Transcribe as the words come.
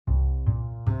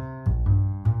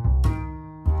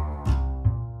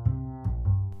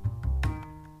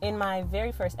In my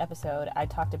very first episode, I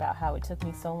talked about how it took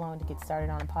me so long to get started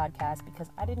on a podcast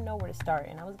because I didn't know where to start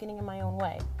and I was getting in my own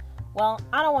way. Well,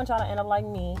 I don't want y'all to end up like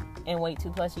me and wait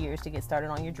 2+ years to get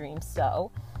started on your dreams.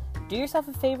 So, do yourself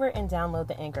a favor and download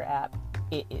the Anchor app.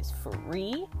 It is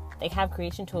free. They have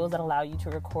creation tools that allow you to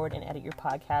record and edit your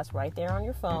podcast right there on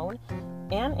your phone.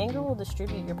 And Anchor will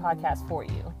distribute your podcast for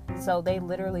you. So they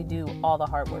literally do all the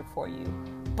hard work for you.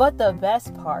 But the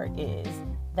best part is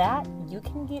that you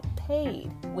can get paid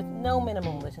with no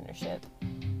minimum listenership.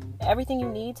 Everything you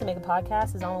need to make a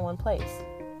podcast is all in one place.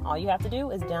 All you have to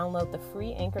do is download the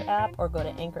free Anchor app or go to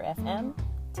Anchor FM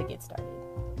to get started.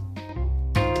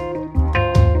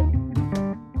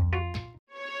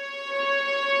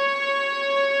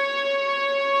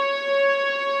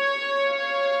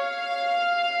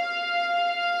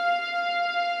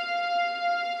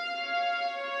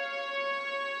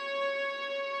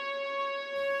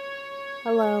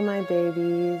 Hello, my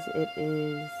babies. It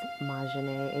is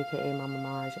Majane, aka Mama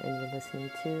Maj, and you're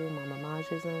listening to Mama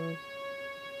Majism.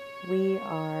 We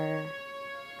are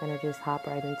going to just hop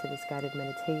right into this guided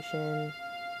meditation.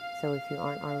 So if you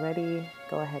aren't already,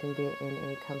 go ahead and get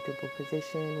in a comfortable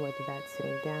position, whether that's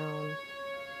sitting down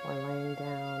or laying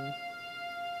down.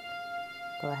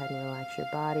 Go ahead and relax your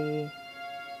body.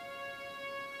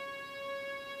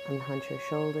 Unhunch your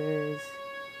shoulders.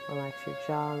 Relax your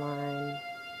jawline.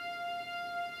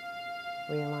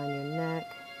 Realign your neck.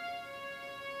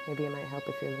 Maybe it might help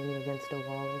if you're leaning against a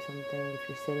wall or something, if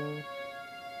you're sitting.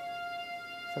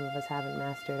 Some of us haven't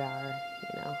mastered our,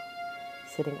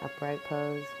 sitting upright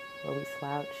pose where we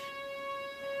slouch.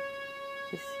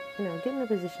 Just, get in a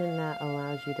position that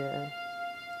allows you to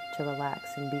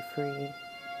relax and be free.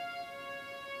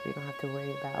 You don't have to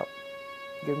worry about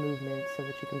your movements so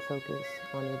that you can focus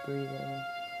on your breathing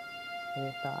and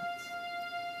your thoughts.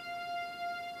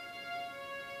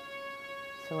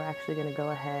 So we're actually going to go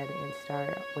ahead and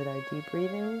start with our deep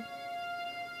breathing.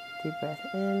 Deep breath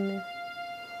in.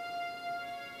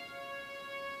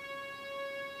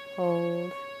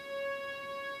 Hold.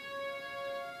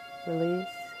 Release.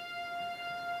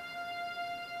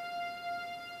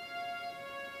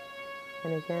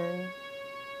 And again,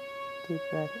 deep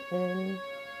breath in.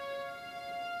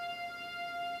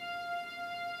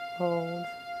 Hold.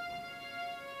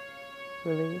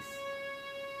 Release.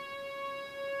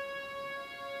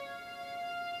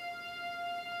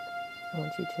 I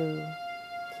want you to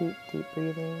keep deep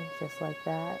breathing just like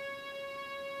that.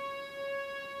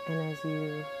 And as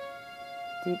you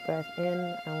deep breath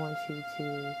in, I want you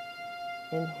to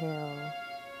inhale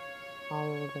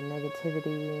all of the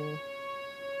negativity,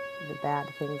 the bad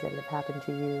things that have happened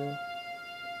to you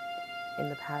in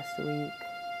the past week.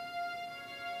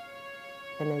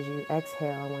 And as you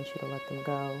exhale, I want you to let them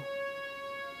go.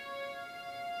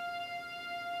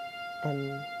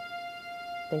 And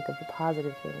think of the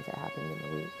positive things that happened in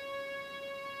the week.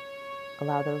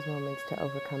 Allow those moments to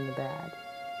overcome the bad.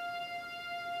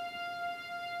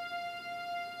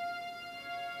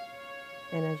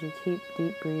 And as you keep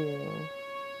deep breathing,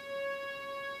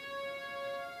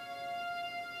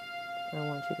 I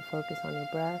want you to focus on your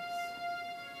breaths.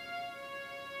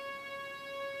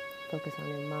 Focus on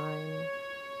your mind.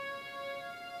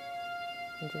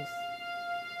 And just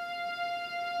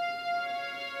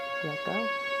let go.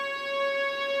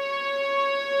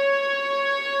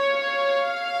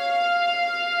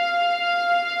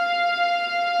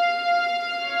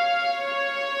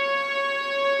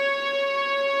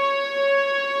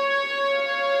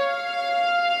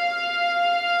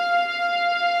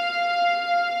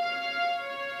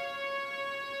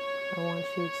 I want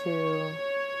you to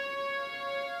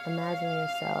imagine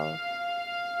yourself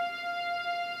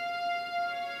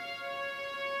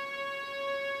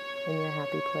in your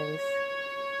happy place.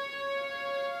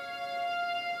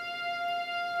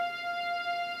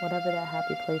 Whatever that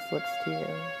happy place looks to you.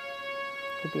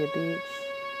 It could be a beach.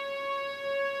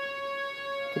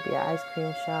 It could be an ice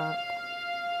cream shop.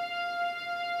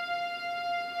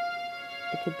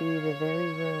 It could be the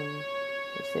very room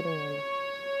you're sitting in.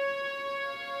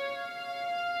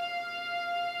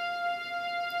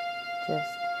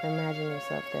 Just imagine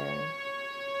yourself there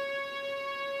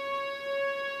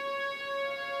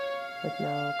with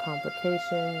no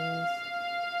complications,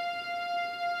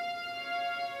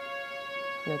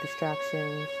 no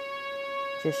distractions,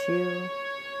 just you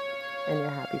and your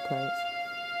happy place.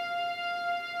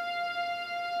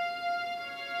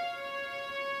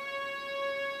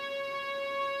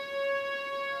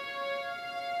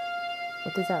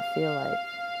 What does that feel like?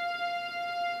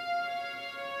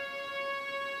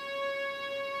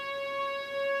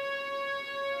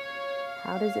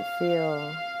 How does it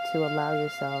feel to allow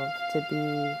yourself to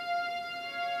be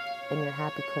in your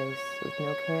happy place with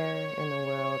no care in the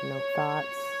world, no thoughts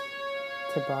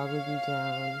to boggle you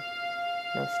down,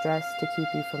 no stress to keep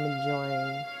you from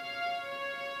enjoying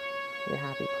your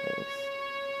happy place.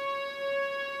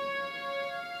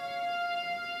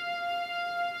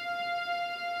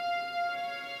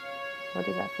 What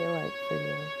does that feel like for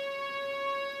you?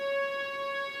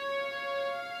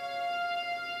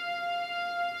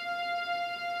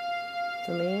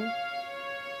 For me,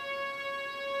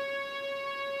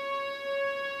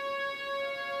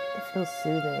 it feels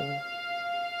soothing.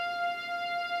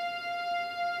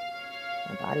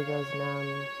 My body goes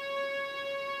numb.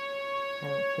 I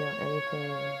don't feel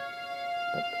anything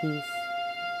but peace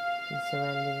and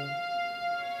serenity.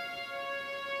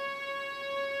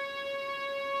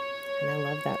 And I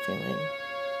love that feeling.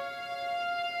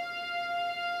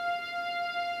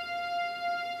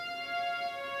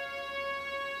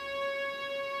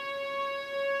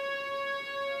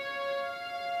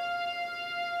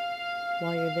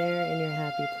 While you're there in your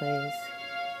happy place,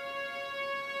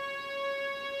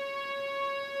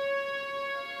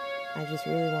 I just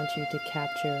really want you to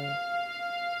capture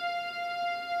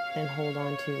and hold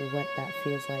on to what that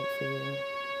feels like for you.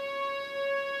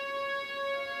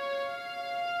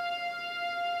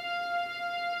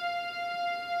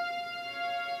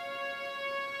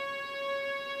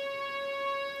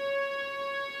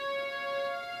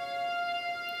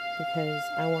 Because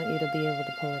I want you to be able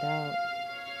to pull it out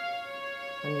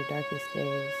on your darkest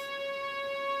days.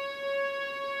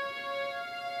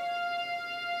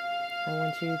 I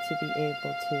want you to be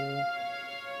able to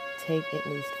take at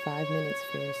least 5 minutes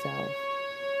for yourself.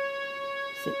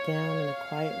 Sit down in a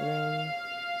quiet room.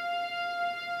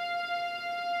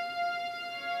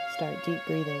 Start deep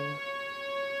breathing,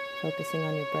 focusing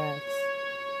on your breaths,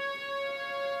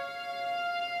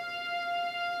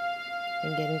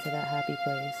 and get into that happy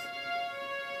place.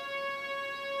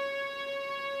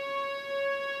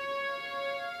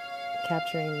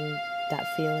 Capturing that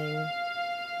feeling,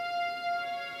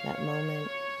 that moment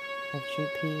of true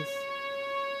peace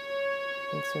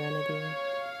and serenity.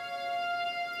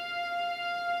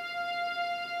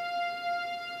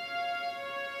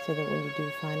 So that when you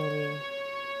do finally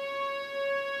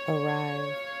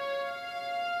arrive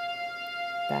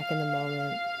back in the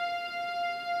moment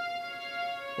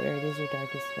where it is your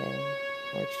darkest day,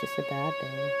 or it's just a bad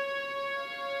day,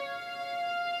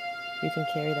 you can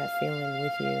carry that feeling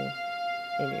with you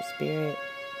in your spirit,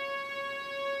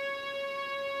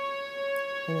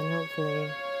 and then hopefully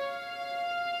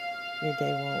your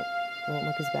day won't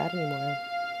look as bad anymore.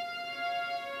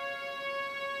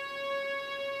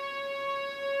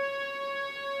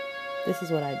 This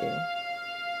is what I do,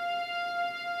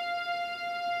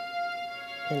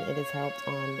 and it has helped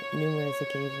on numerous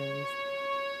occasions.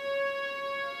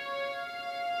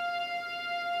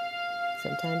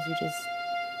 Sometimes you just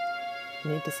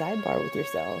need to sidebar with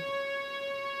yourself.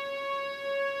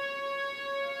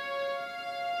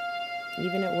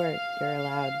 Even at work, you're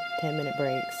allowed 10-minute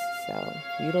breaks, so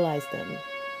utilize them.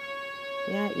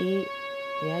 Yeah, eat.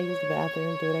 Yeah, use the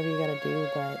bathroom, do whatever you gotta do,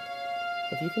 but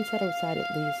if you can set aside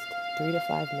at least 3 to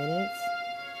 5 minutes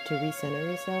to recenter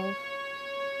yourself,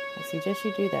 I suggest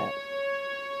you do that.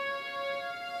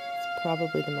 It's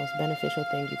probably the most beneficial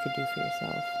thing you could do for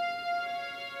yourself.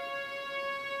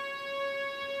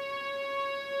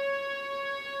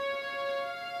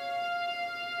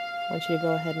 I want you to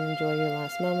go ahead and enjoy your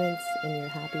last moments in your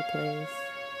happy place.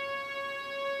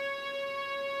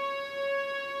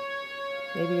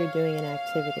 Maybe you're doing an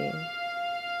activity.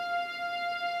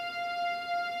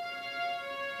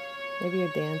 Maybe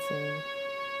you're dancing.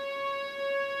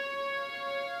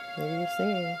 Maybe you're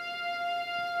singing.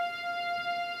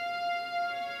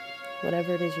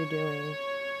 Whatever it is you're doing,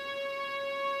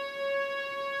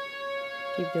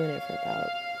 keep doing it for about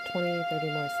 20, 30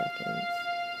 more seconds.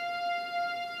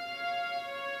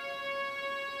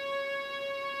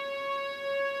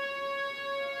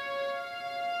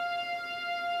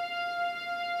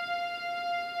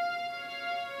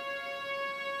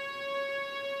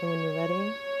 And when you're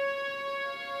ready,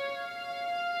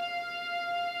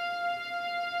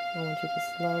 I want you to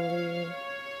slowly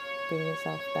bring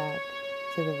yourself back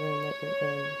to the room that you're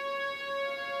in.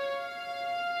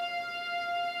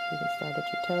 You can start at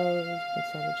your toes, you can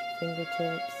start at your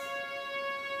fingertips.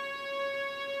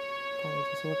 Kind of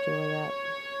just work your way up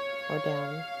or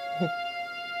down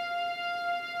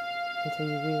until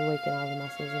you reawaken all the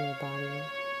muscles in your body.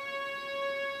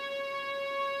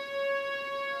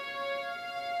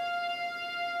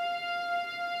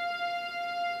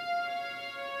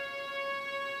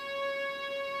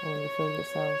 And when you feel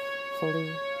yourself fully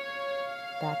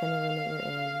back in the room that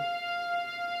you're in,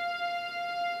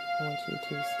 I want you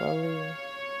to slowly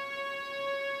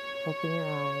open your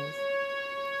eyes.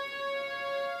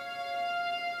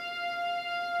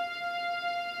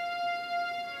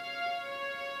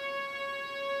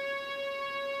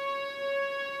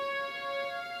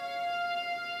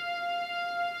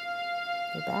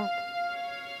 You're back.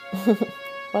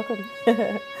 Welcome.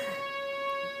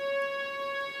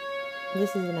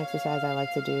 This is an exercise I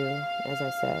like to do, as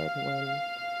I said, when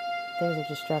things are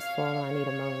just stressful and I need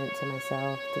a moment to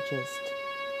myself to just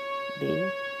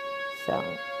be. So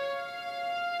I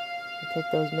take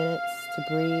those minutes to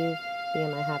breathe, be in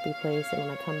my happy place, and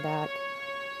when I come back,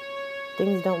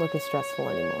 things don't look as stressful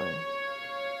anymore.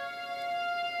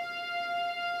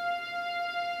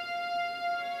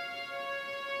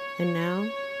 And now,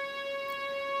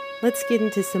 let's get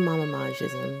into some mama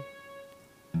magism.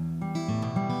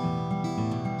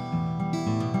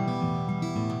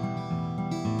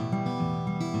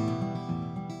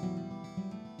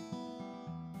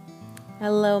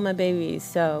 Hello, my babies.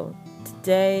 So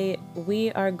today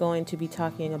we are going to be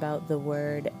talking about the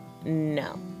word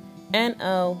no.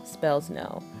 N-O spells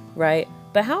no, right?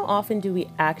 But how often do we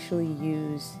actually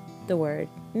use the word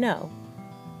no?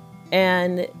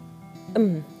 And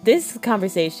this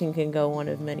conversation can go one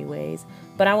of many ways,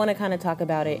 but I want to kind of talk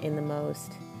about it in the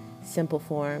most simple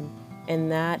form.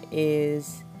 And that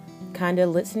is kind of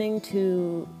listening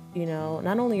to,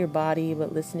 not only your body,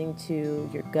 but listening to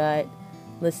your gut,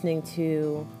 listening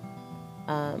to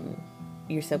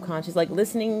your subconscious, like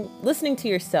listening to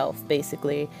yourself,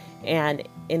 basically. And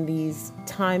in these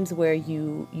times where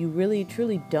you really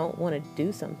truly don't want to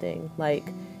do something,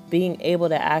 like being able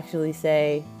to actually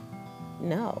say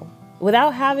no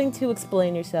without having to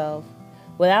explain yourself,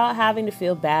 without having to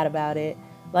feel bad about it.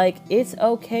 Like, it's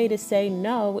okay to say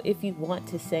no if you want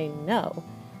to say no.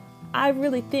 I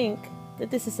really think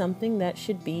that this is something that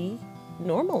should be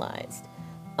normalized.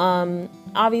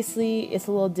 Obviously, it's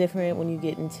a little different when you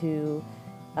get into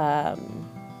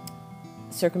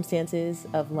circumstances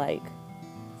of like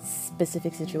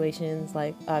specific situations.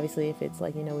 Like, obviously, if it's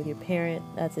like, with your parent,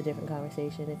 that's a different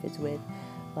conversation. If it's with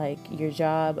like your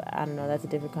job, I don't know, that's a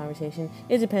different conversation.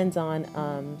 It depends on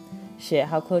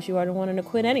how close you are to wanting to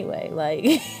quit anyway.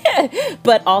 Like,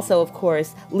 but also, of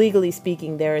course, legally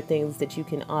speaking, there are things that you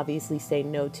can obviously say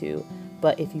no to.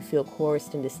 But if you feel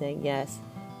coerced into saying yes,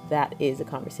 that is a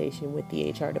conversation with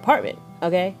the HR department,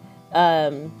 okay?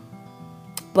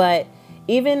 But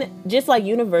even just like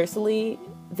universally,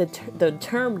 the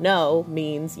term no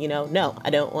means, no, I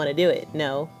don't want to do it.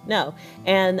 No.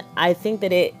 And I think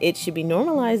that it should be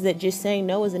normalized that just saying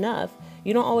no is enough.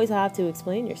 You don't always have to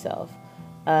explain yourself.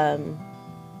 Of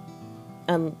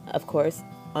course,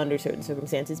 under certain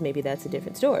circumstances, maybe that's a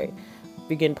different story. If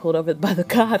you're getting pulled over by the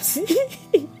cops,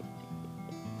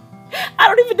 I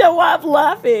don't even know why I'm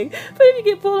laughing, but if you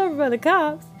get pulled over by the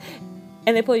cops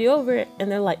and they pull you over and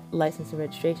they're like, license and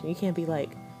registration, you can't be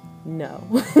like, no.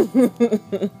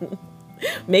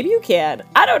 Maybe you can.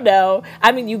 I don't know.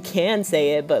 I mean, you can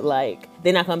say it, but like,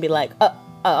 they're not going to be like, all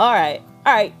right,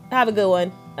 have a good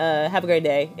one. Have a great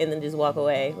day. And then just walk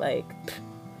away. Like,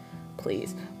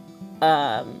 please.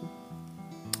 But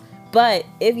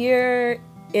if you're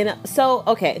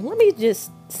okay, let me just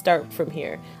start from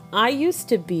here. I used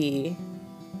to be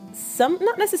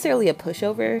not necessarily a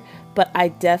pushover, but I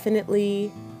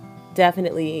definitely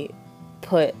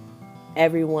put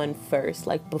everyone first,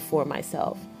 like before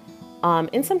myself.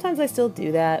 And sometimes I still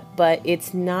do that, but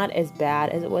it's not as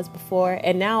bad as it was before.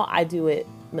 And now I do it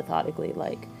methodically.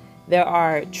 Like, there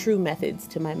are true methods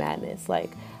to my madness.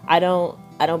 Like, I don't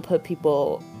put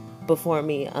people before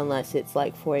me unless it's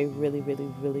like for a really,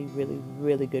 really, really, really,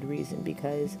 really good reason,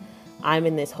 because I'm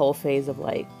in this whole phase of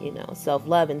like,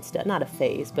 self-love and stuff. Not a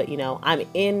phase, but I'm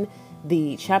in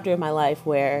the chapter of my life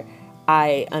where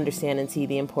I understand and see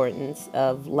the importance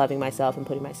of loving myself and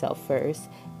putting myself first,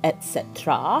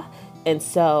 etc. And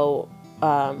so,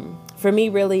 for me,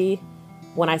 really,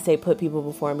 when I say put people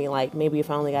before me, like maybe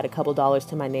if I only got a couple dollars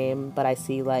to my name, but I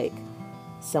see like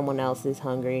someone else is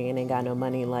hungry and ain't got no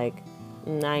money, like, I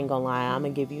ain't gonna lie, I'm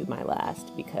gonna give you my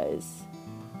last, because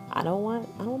I don't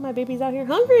want my babies out here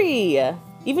hungry.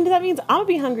 Even if that means I'm gonna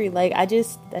be hungry. Like,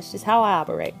 that's just how I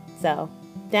operate. So,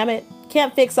 damn it,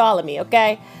 can't fix all of me,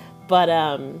 okay? But,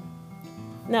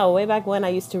 no, way back when I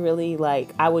used to really,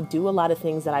 like, I would do a lot of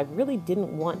things that I really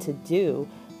didn't want to do,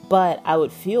 but I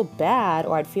would feel bad,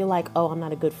 or I'd feel like, oh, I'm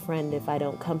not a good friend if I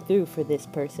don't come through for this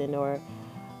person, or,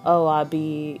 oh, I'll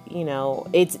be,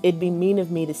 it'd be mean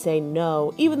of me to say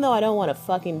no, even though I don't want to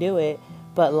fucking do it,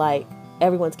 but, like,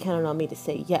 everyone's counting on me to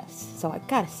say yes, so I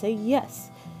gotta say yes.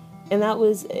 And that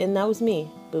was me,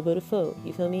 boo boo the foo,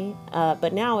 you feel me?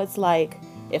 But now it's like,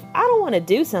 if I don't want to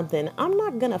do something, I'm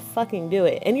not gonna fucking do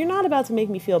it. And you're not about to make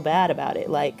me feel bad about it.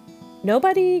 Like,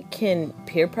 nobody can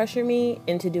peer pressure me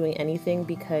into doing anything,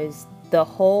 because the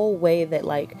whole way that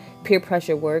like peer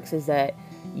pressure works is that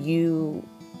you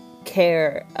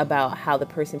care about how the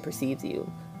person perceives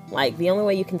you. Like, the only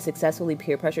way you can successfully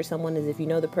peer pressure someone is if you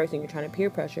know the person you're trying to peer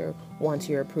pressure wants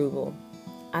your approval.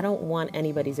 I don't want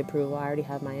anybody's approval. I already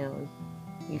have my own.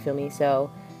 You feel me?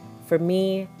 So for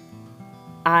me,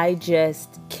 I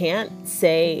just can't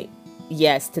say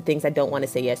yes to things I don't want to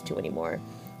say yes to anymore.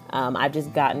 I've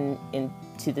just gotten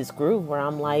into this groove where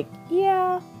I'm like,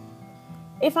 I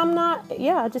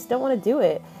just don't want to do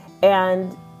it.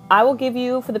 And I will give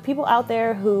you, for the people out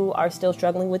there who are still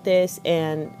struggling with this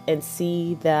and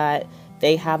see that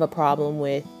they have a problem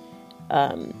with,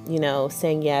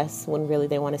 saying yes when really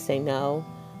they want to say no.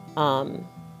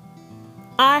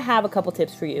 I have a couple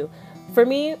tips for you. For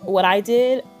me, what I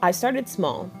did, I started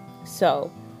small.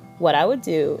 So what I would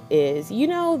do is,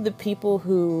 the people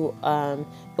who,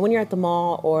 when you're at the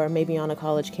mall or maybe on a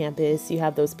college campus, you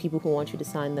have those people who want you to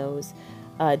sign those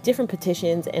different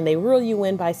petitions, and they rule you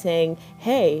in by saying,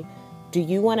 hey, do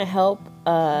you want to help?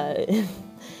 I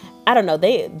don't know.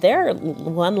 Their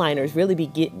one-liners really be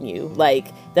getting you. Like,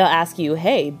 they'll ask you,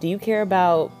 hey, do you care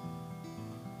about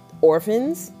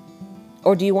orphans?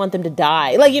 Or do you want them to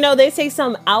die? Like, they say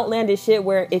some outlandish shit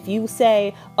where if you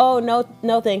say, oh,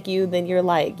 no, thank you, then you're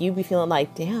like, you be feeling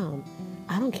like, damn,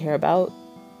 I don't care about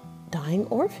dying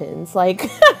orphans. Like,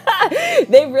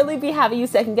 they really be having you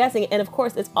second guessing. And of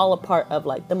course, it's all a part of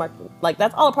like the market. Like,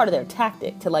 that's all a part of their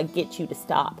tactic to like get you to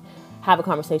stop, have a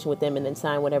conversation with them, and then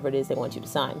sign whatever it is they want you to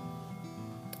sign.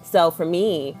 So for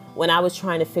me, when I was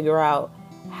trying to figure out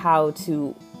how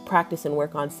to practice and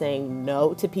work on saying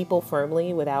no to people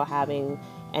firmly without having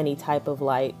any type of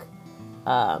like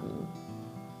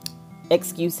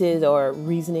excuses or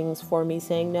reasonings for me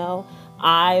saying no,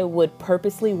 I would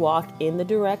purposely walk in the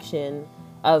direction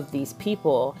of these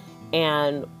people.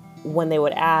 And when they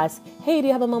would ask, hey, do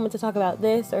you have a moment to talk about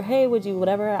this? Or hey, would you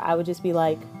whatever? I would just be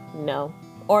like, no,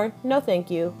 or no, thank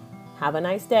you. Have a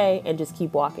nice day, and just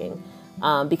keep walking.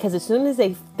 Because as soon as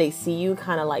they see you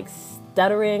kind of like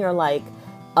stuttering or like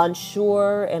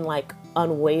unsure and like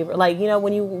unwaver, like,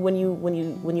 when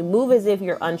you move as if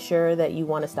you're unsure that you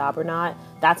want to stop or not,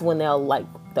 that's when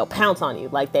they'll pounce on you.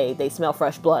 Like they smell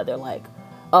fresh blood. They're like,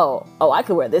 oh, I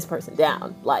could wear this person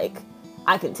down. Like,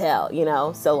 I can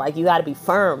tell, so like, you got to be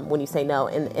firm when you say no.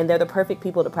 And they're the perfect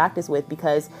people to practice with,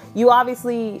 because you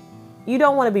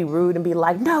don't want to be rude and be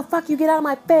like, no, fuck you, get out of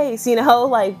my face,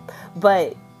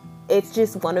 but it's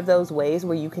just one of those ways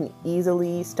where you can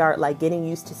easily start like getting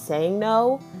used to saying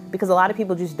no, because a lot of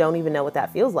people just don't even know what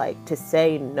that feels like to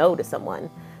say no to someone.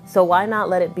 So why not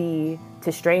let it be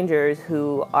to strangers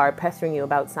who are pestering you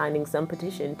about signing some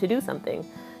petition to do something,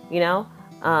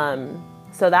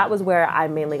 So that was where I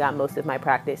mainly got most of my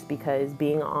practice, because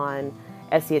being on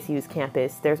SCSU's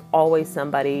campus, there's always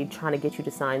somebody trying to get you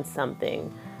to sign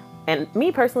something. And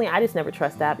me personally, I just never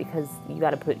trust that, because you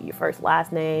got to put your first,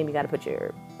 last name, you got to put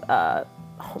your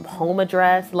home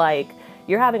address. Like,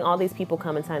 you're having all these people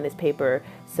come and sign this paper.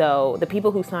 So the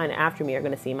people who sign after me are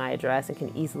going to see my address and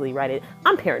can easily write it.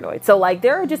 I'm paranoid. So like,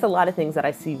 there are just a lot of things that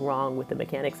I see wrong with the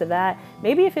mechanics of that.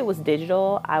 Maybe if it was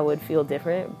digital, I would feel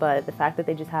different. But the fact that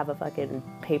they just have a fucking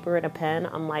paper and a pen,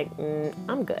 I'm like,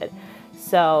 I'm good.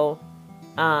 So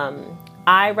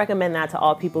I recommend that to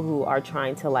all people who are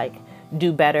trying to like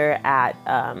do better at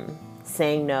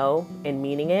saying no and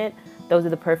meaning it. Those are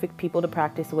the perfect people to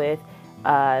practice with.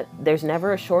 There's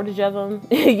never a shortage of them.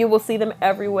 You will see them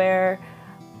everywhere.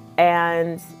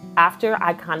 And after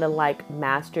I kind of like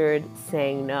mastered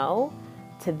saying no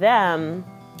to them,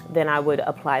 then I would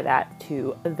apply that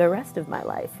to the rest of my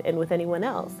life and with anyone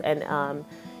else. And,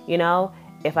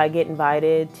 if I get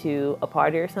invited to a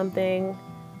party or something,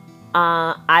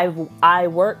 I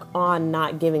work on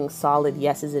not giving solid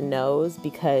yeses and nos,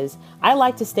 because I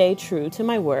like to stay true to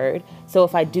my word. So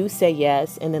if I do say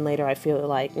yes and then later I feel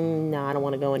like, no, I don't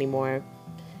want to go anymore,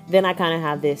 then I kind of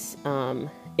have this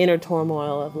inner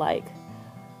turmoil of like,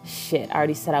 shit, I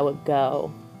already said I would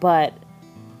go, but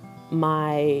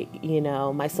my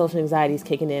social anxiety is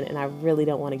kicking in and I really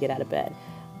don't want to get out of bed.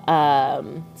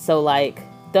 So like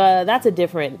that's a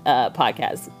different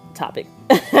podcast topic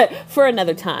for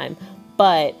another time.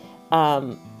 But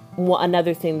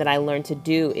another thing that I learned to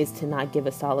do is to not give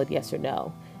a solid yes or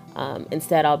no.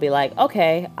 Instead, I'll be like,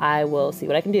 okay, I will see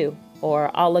what I can do,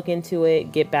 or I'll look into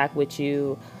it, get back with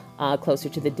you closer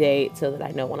to the date so that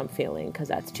I know what I'm feeling, because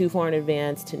that's too far in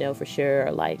advance to know for sure,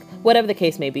 or like whatever the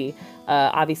case may be.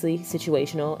 Obviously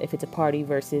situational, if it's a party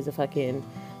versus a fucking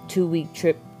 2-week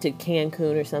trip to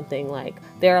Cancun or something. Like,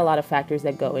 there are a lot of factors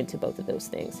that go into both of those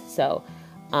things. So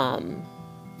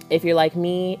if you're like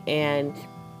me and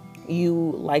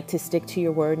you like to stick to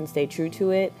your word and stay true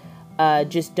to it,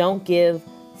 just don't give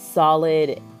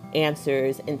solid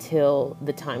answers until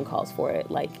the time calls for it.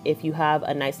 Like, if you have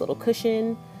a nice little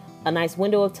cushion, a nice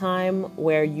window of time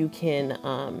where you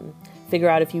can figure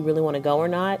out if you really want to go or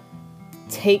not,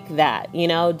 take that.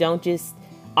 Don't just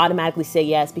automatically say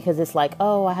yes because it's like,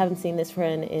 oh, I haven't seen this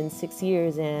friend in 6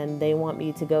 years and they want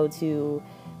me to go to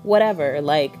whatever.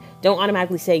 Like, don't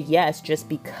automatically say yes just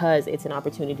because it's an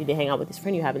opportunity to hang out with this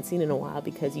friend you haven't seen in a while,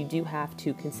 because you do have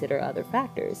to consider other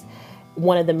factors.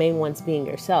 One of the main ones being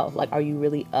yourself. Like, are you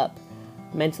really up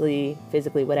mentally,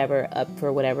 physically, whatever, up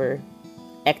for whatever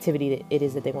activity it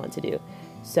is that they want to do?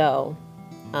 So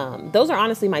those are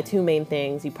honestly my 2 main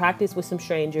things. You practice with some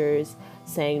strangers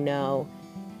saying no.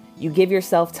 You give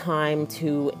yourself time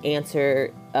to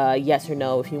answer yes or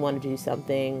no if you want to do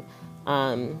something.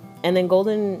 And then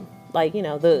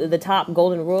the top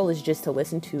golden rule is just to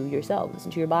listen to yourself,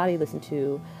 listen to your body, listen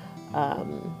to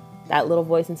that little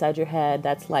voice inside your head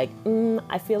that's like,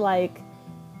 I feel like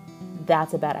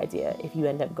that's a bad idea if you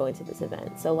end up going to this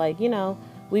event. So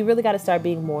we really got to start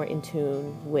being more in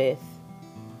tune with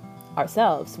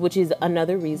ourselves, which is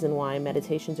another reason why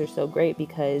meditations are so great,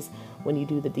 because when you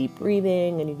do the deep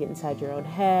breathing and you get inside your own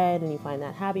head and you find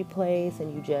that happy place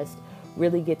and you just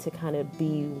really get to kind of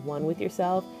be one with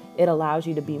yourself, it allows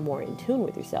you to be more in tune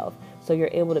with yourself. So you're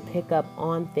able to pick up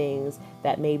on things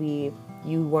that maybe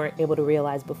you weren't able to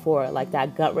realize before, like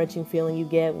that gut-wrenching feeling you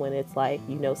get when it's like,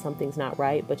 something's not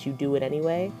right, but you do it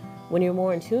anyway. When you're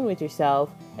more in tune with yourself,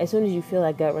 as soon as you feel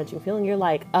that gut-wrenching feeling, you're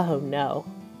like, oh no,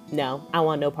 I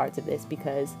want no parts of this,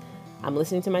 because I'm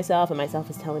listening to myself and myself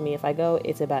is telling me if I go,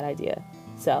 it's a bad idea.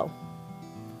 So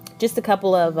just a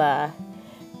couple of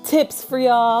tips for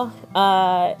y'all.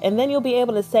 And then you'll be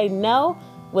able to say no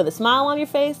with a smile on your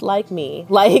face, like me.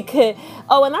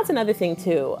 Oh, and that's another thing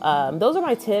too. Those are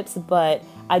my tips, but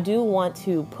I do want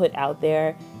to put out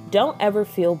there, don't ever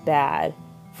feel bad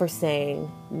for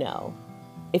saying no.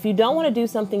 If you don't want to do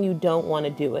something, you don't want to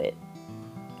do it,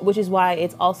 which is why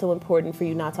it's also important for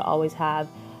you not to always have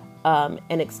an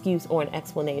excuse or an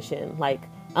explanation. Like,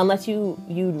 unless you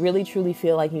really truly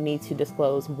feel like you need to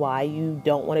disclose why you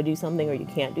don't want to do something or you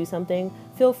can't do something,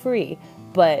 feel free,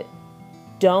 but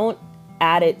don't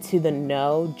add it to the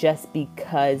no just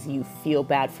because you feel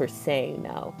bad for saying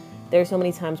no. There are so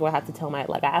many times where I have to tell I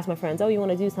ask my friends, oh, you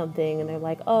want to do something? And they're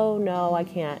like, oh, no, I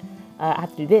can't. I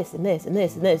have to do this and this and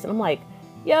this and this. And I'm like,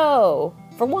 yo,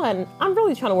 for one, I'm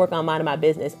really trying to work on minding my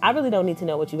business. I really don't need to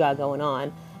know what you got going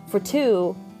on. For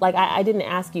two, I didn't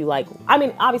ask you,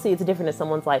 obviously it's different if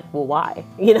someone's like, well, why?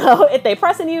 If they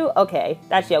pressing you, okay,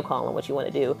 that's your call on what you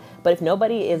want to do. But if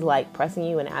nobody is pressing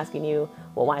you and asking you,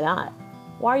 well, why not?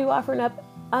 Why are you offering up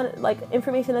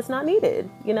information that's not needed?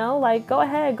 Go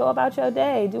ahead, go about your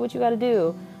day, do what you got to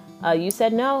do. You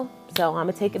said no, so I'm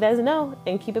gonna take it as a no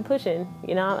and keep it pushing.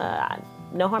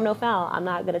 No harm, no foul. I'm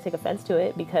not gonna take offense to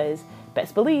it, because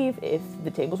best believe if the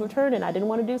tables were turned and I didn't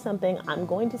want to do something, I'm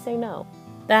going to say no.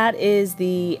 That is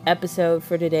the episode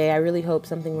for today. I really hope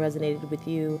something resonated with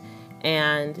you.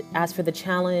 And as for the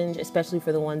challenge, especially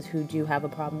for the ones who do have a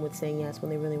problem with saying yes when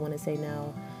they really want to say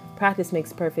no, practice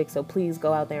makes perfect. So please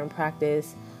go out there and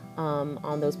practice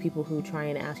on those people who try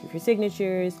and ask you for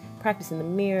signatures. Practice in the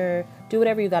mirror. Do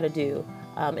whatever you got to do.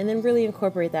 And then really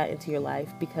incorporate that into your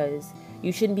life, because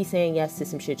you shouldn't be saying yes to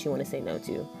some shit you want to say no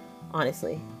to,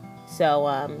 honestly. So,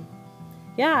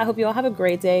 I hope you all have a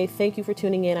great day. Thank you for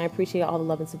tuning in. I appreciate all the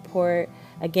love and support.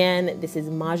 Again, this is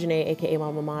Majane, aka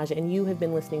Mama Maj, and you have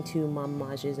been listening to Mama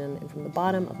Majism. And from the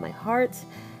bottom of my heart,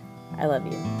 I love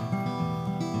you.